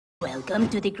Welcome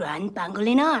to the Grand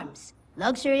Pangolin Arms.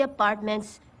 Luxury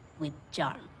apartments with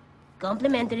charm.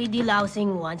 Complimentary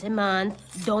delousing once a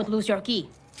month. Don't lose your key.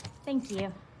 Thank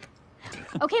you.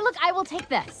 Okay, look, I will take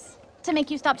this to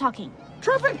make you stop talking.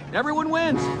 Terrific! Everyone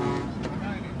wins!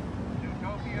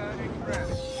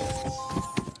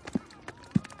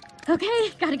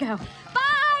 Okay, gotta go.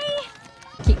 Bye!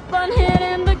 Keep on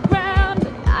hitting the ground,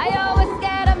 but I always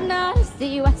get up now to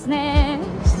see what's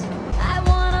next. I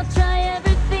wanna try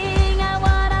everything, I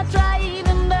wanna try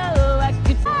even though I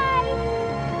could fly.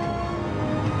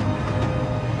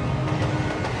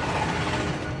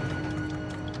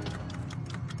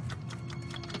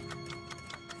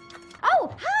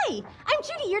 Oh, hi! I'm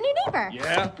Judy, your new neighbor.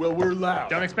 Yeah? Well, we're loud.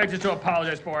 Don't expect us to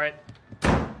apologize for it.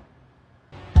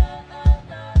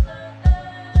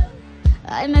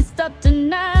 I messed up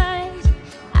tonight.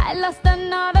 I lost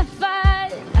another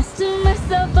fight. Lost to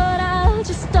myself, but I'll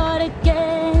just start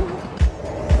again.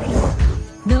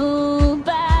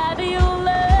 Nobody will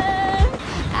learn.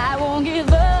 I won't give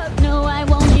up. No, I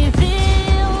won't give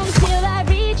in till I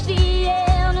reach the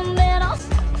end, and then I'll.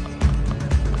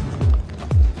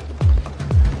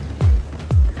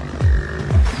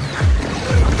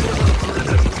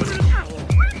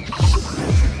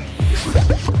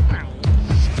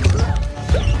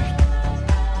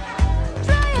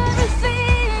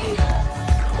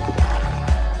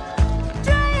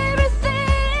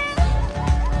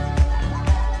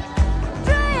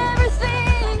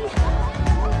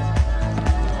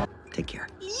 Take care.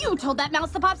 You told that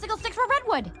mouse the popsicle sticks were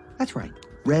redwood. That's right.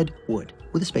 Red wood,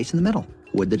 with a space in the middle.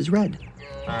 Wood that is red.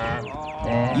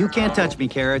 You can't touch me,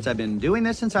 Carrots. I've been doing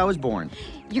this since I was born.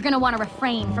 You're gonna want to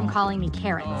refrain from calling me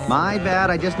Carrots. My bad.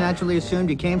 I just naturally assumed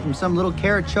you came from some little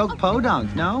carrot-choked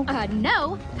podunk, no?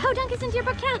 No. Podunk is in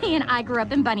Deerbrook County, and I grew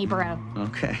up in Bunnyboro.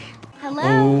 Okay. Hello?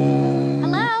 Oh.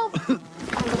 Hello?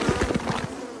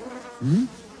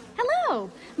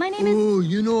 Hello. My name is... Oh,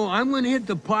 you know, I'm gonna hit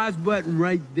the pause button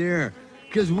right there,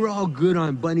 because we're all good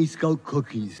on Bunny Scout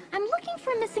cookies. I'm looking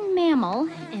for a missing mammal,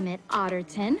 Emmett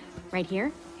Otterton, right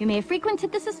here, who may have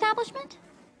frequented this establishment.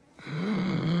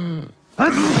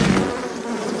 Start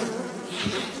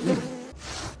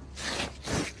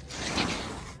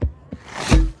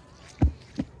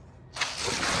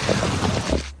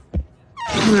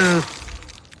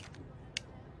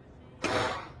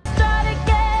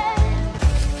again.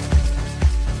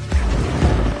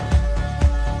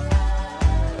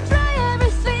 Try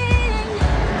everything.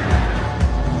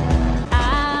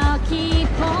 I'll keep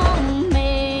on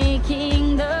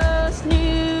making those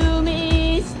new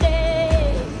mistakes.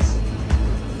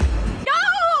 No,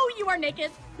 you are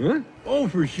naked. Huh? Oh,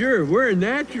 for sure. We're a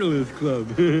naturalist club.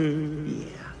 Yeah.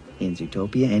 In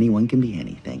Zootopia, anyone can be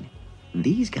anything.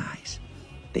 These guys,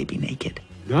 they be naked.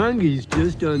 Dongi's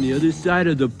just on the other side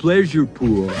of the pleasure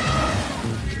pool.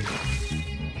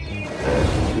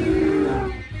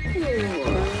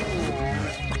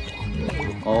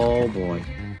 Oh, boy.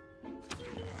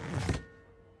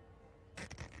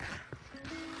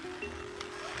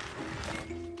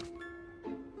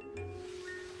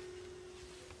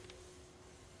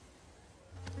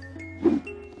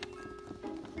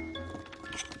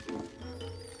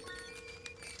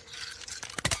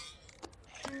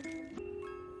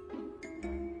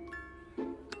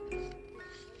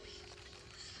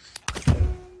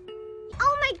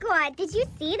 Oh my god, did you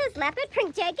see those leopard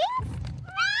print jeggings?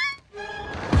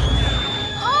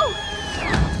 Oh!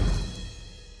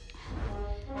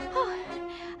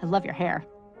 I love your hair.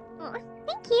 Oh,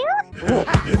 thank you.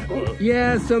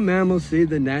 Yeah, some mammals say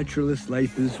the naturalist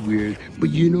life is weird, but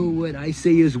you know what I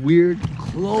say is weird?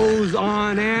 Clothes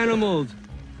on animals.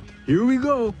 Here we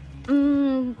go.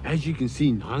 As you can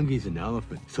see, Nangi's an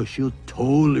elephant, so she'll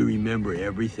totally remember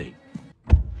everything.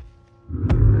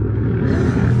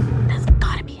 That's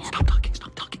gotta be it. Stop talking,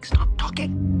 stop talking, stop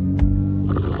talking.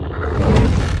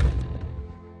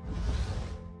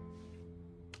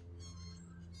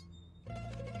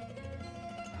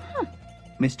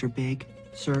 Mr. Big,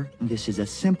 sir, this is a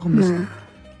simple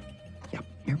Yep,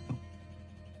 here.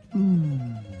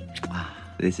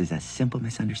 This is a simple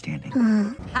misunderstanding.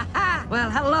 Well,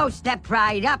 hello, step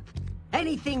right up.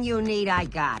 Anything you need, I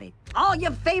got it. All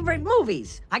your favorite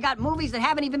movies. I got movies that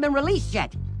haven't even been released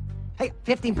yet. Hey,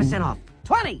 15% off.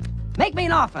 20. Make me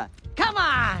an offer. Come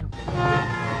on.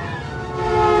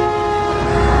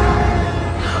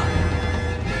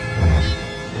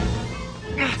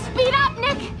 Speed up,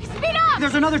 Nick! Speed up!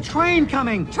 There's another train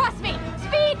coming! Trust me!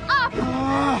 Speed up!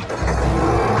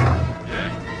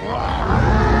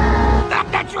 Stop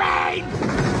the train!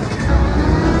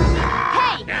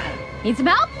 Hey! Need some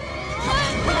help?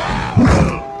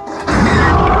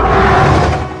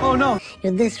 Oh no!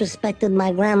 You disrespected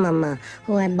my grandmama,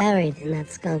 who I buried in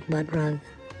that skunk butt rug.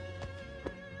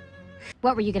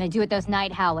 What were you gonna do with those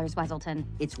night howlers, Weaselton?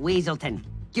 It's Weaselton.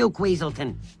 Duke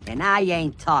Weaselton. And I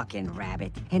ain't talking,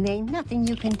 Rabbit. And ain't nothing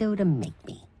you can do to make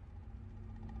me.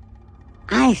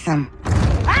 Awesome.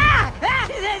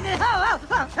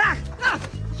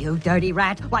 You dirty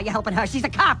rat. Why you helping her? She's a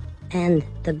cop. And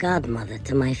the godmother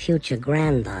to my future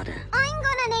granddaughter. I'm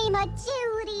gonna name her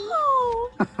Judy.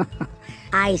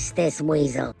 Ice this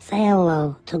weasel. Say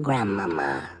hello to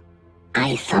grandmama.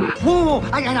 Awesome. Whoa!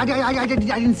 I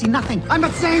didn't see nothing. I'm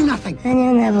not saying nothing. And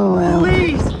you never will.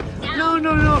 Please! No.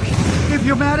 If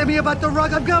you're mad at me about the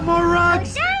rug, I've got more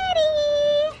rugs.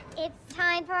 Daddy! It's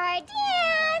time for our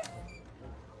dance.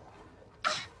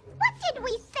 What did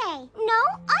we say? No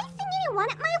icing anyone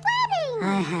at my wedding.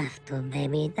 I have to,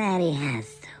 baby. Daddy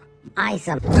has to.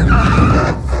 Awesome.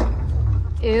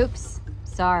 Oops.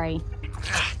 Sorry.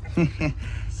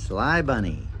 Sly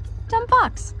Bunny. Dumb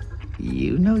fox.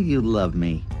 You know you love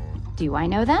me. Do I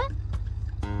know that?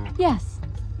 Yes.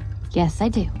 Yes, I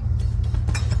do.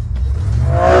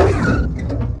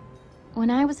 When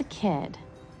I was a kid,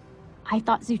 I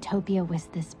thought Zootopia was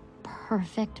this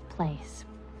perfect place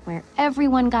where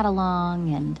everyone got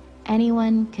along and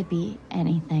anyone could be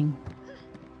anything.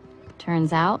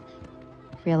 Turns out,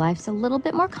 real life's a little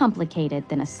bit more complicated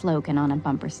than a slogan on a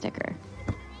bumper sticker.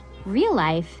 Real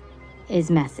life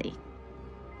is messy.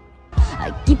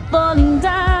 I keep falling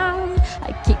down,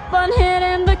 I keep on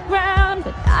hitting the ground,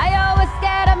 but I always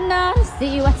get up now to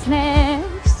see what's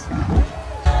next.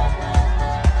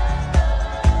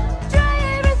 Try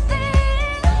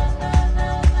everything,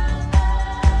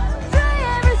 try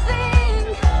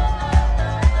everything.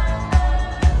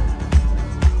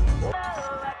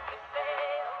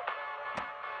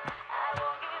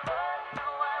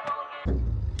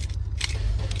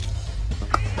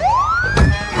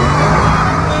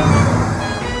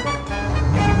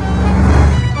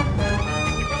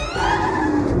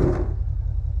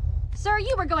 Sir,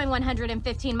 you were going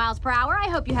 115 miles per hour. I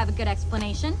hope you have a good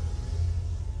explanation.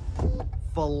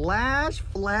 Flash,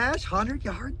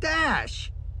 100-yard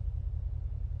dash.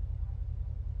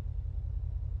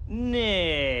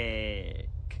 Nick.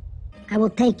 I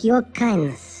will take your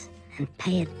kindness and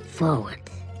pay it forward.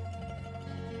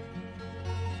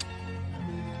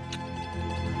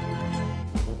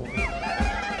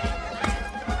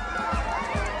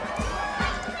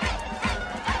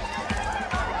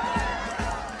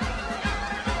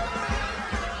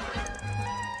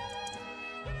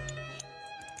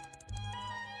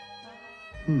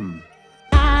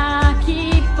 I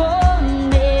keep on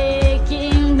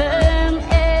making them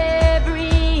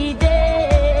every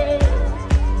day.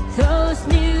 Those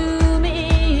new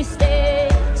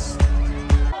mistakes.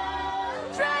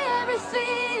 Try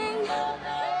everything.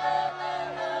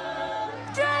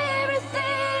 Try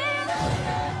everything.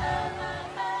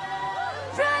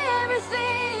 Try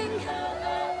everything.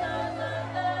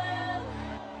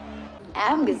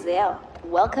 I'm Gazelle.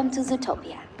 Welcome to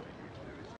Zootopia.